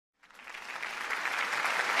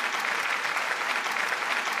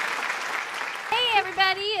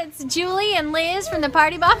everybody, it's Julie and Liz from the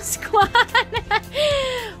Party Bomb Squad.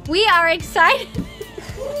 We are excited.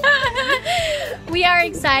 We are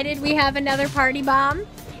excited. We have another party bomb,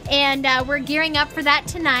 and we're gearing up for that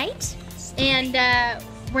tonight. And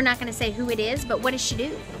we're not going to say who it is, but what does she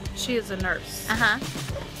do? She is a nurse.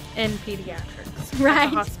 In Pediatrics. Right.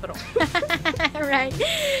 At the hospital. Right.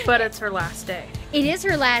 But it's her last day. It is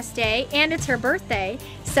her last day, and it's her birthday,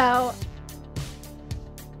 so...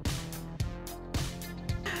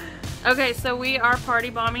 Okay, so we are party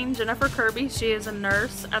bombing Jennifer Kirby. She is a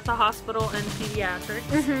nurse at the hospital in Pediatrics.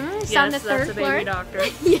 Yes, on the that's third a floor. baby doctor.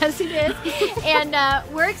 Yes, it is. And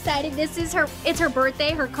we're excited. It's her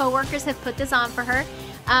birthday. Her coworkers have put this on for her.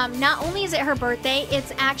 Not only is it her birthday,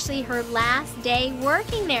 it's actually her last day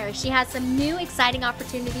working there. She has some new exciting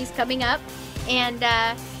opportunities coming up, and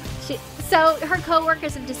so her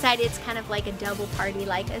coworkers have decided it's kind of like a double party,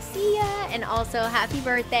 like a see ya and also happy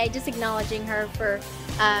birthday, just acknowledging her for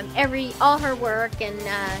all her work and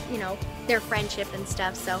you know, their friendship and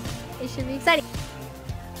stuff. So it should be exciting.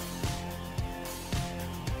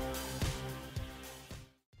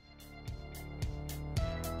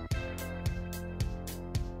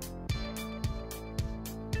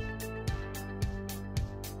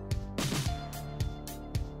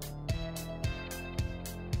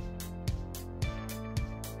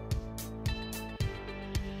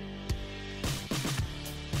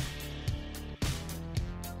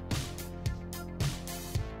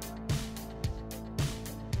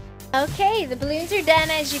 Okay, the balloons are done.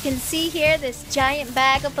 As you can see here, this giant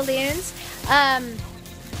bag of balloons. We're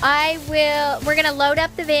gonna load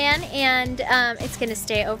up the van, and it's gonna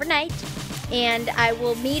stay overnight. And I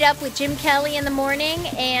will meet up with Jim Kelly in the morning,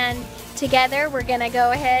 and together we're gonna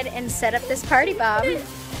go ahead and set up this party bomb.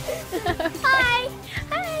 Hi!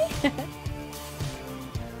 Hi!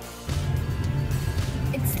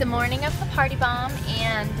 It's the morning of the party bomb,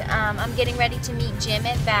 and I'm getting ready to meet Jim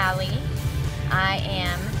at Valley. I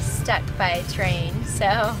am stuck by a train, so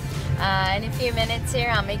in a few minutes here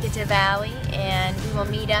I'll make it to Valley, and we will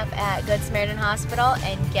meet up at Good Samaritan Hospital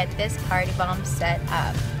and get this party bomb set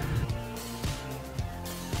up.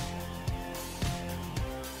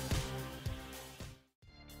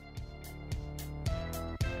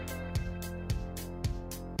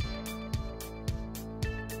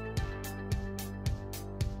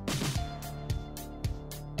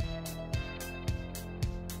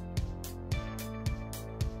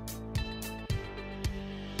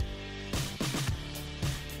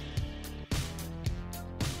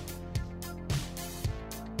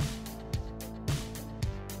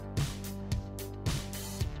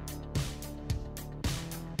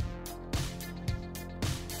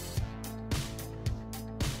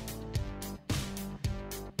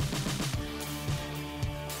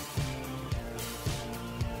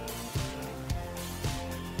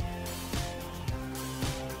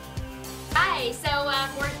 So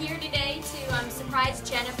we're here today to surprise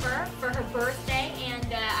Jennifer for her birthday,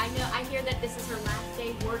 and I hear that this is her last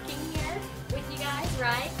day working here with you guys,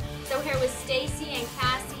 right? So we're here with Stacy and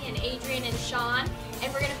Cassie and Adrian and Sean,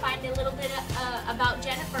 and we're gonna find a little bit about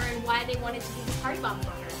Jennifer and why they wanted to do this party bomb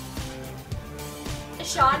for her.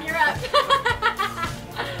 Sean, you're up.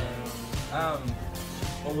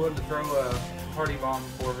 Well, we wanted to throw a party bomb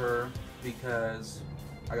for her because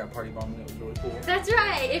I got party bombed and it was really cool. That's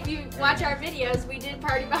right. If you watch our videos, we did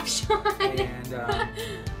party bomb Sean. And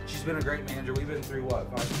she's been a great manager. We've been through, what,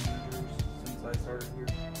 5 managers since I started here?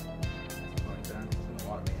 Something like that. It's been a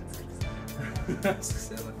lot of managers.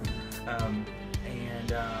 7.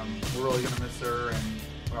 We're really going to miss her, and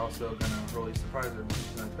we're also going to really surprise her because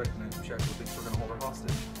she's not expecting it. She actually thinks we're going to hold her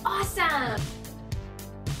hostage. Awesome.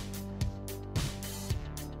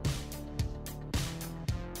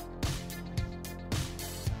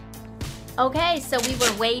 Okay, so we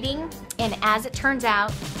were waiting, and as it turns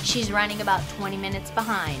out, she's running about 20 minutes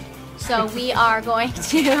behind. So we are going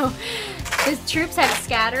to, the troops have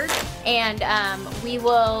scattered, and we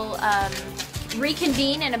will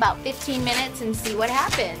reconvene in about 15 minutes and see what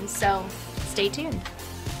happens. So stay tuned.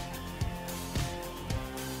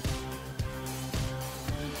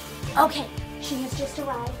 Okay, she has just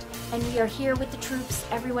arrived, and we are here with the troops.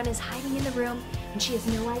 Everyone is hiding in the room, and she has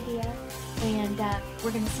no idea, and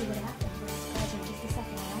we're going to see what happens. Just a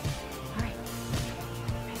second, all right?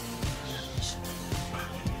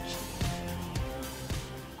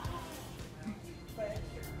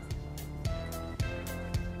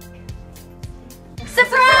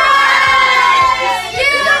 Surprise!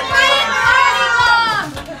 You bring party bomb!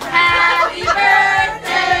 Happy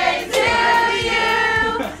birthday to you!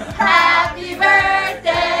 Happy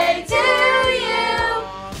birthday to you!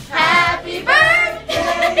 Happy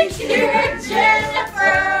birthday, dear Jennifer!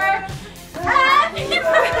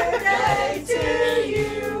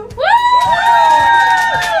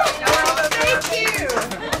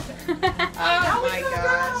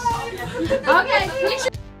 Okay, picture.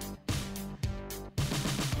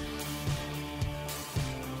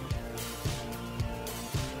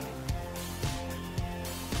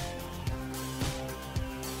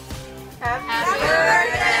 Happy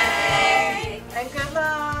birthday and good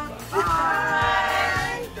luck.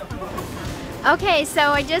 Bye. Okay,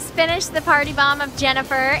 so I just finished the party bomb of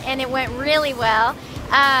Jennifer and it went really well.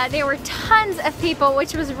 There were tons of people,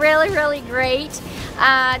 which was really great.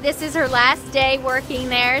 This is her last day working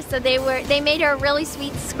there, so they made her a really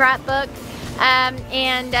sweet scrapbook,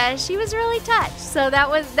 and she was really touched. So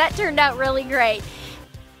that turned out really great.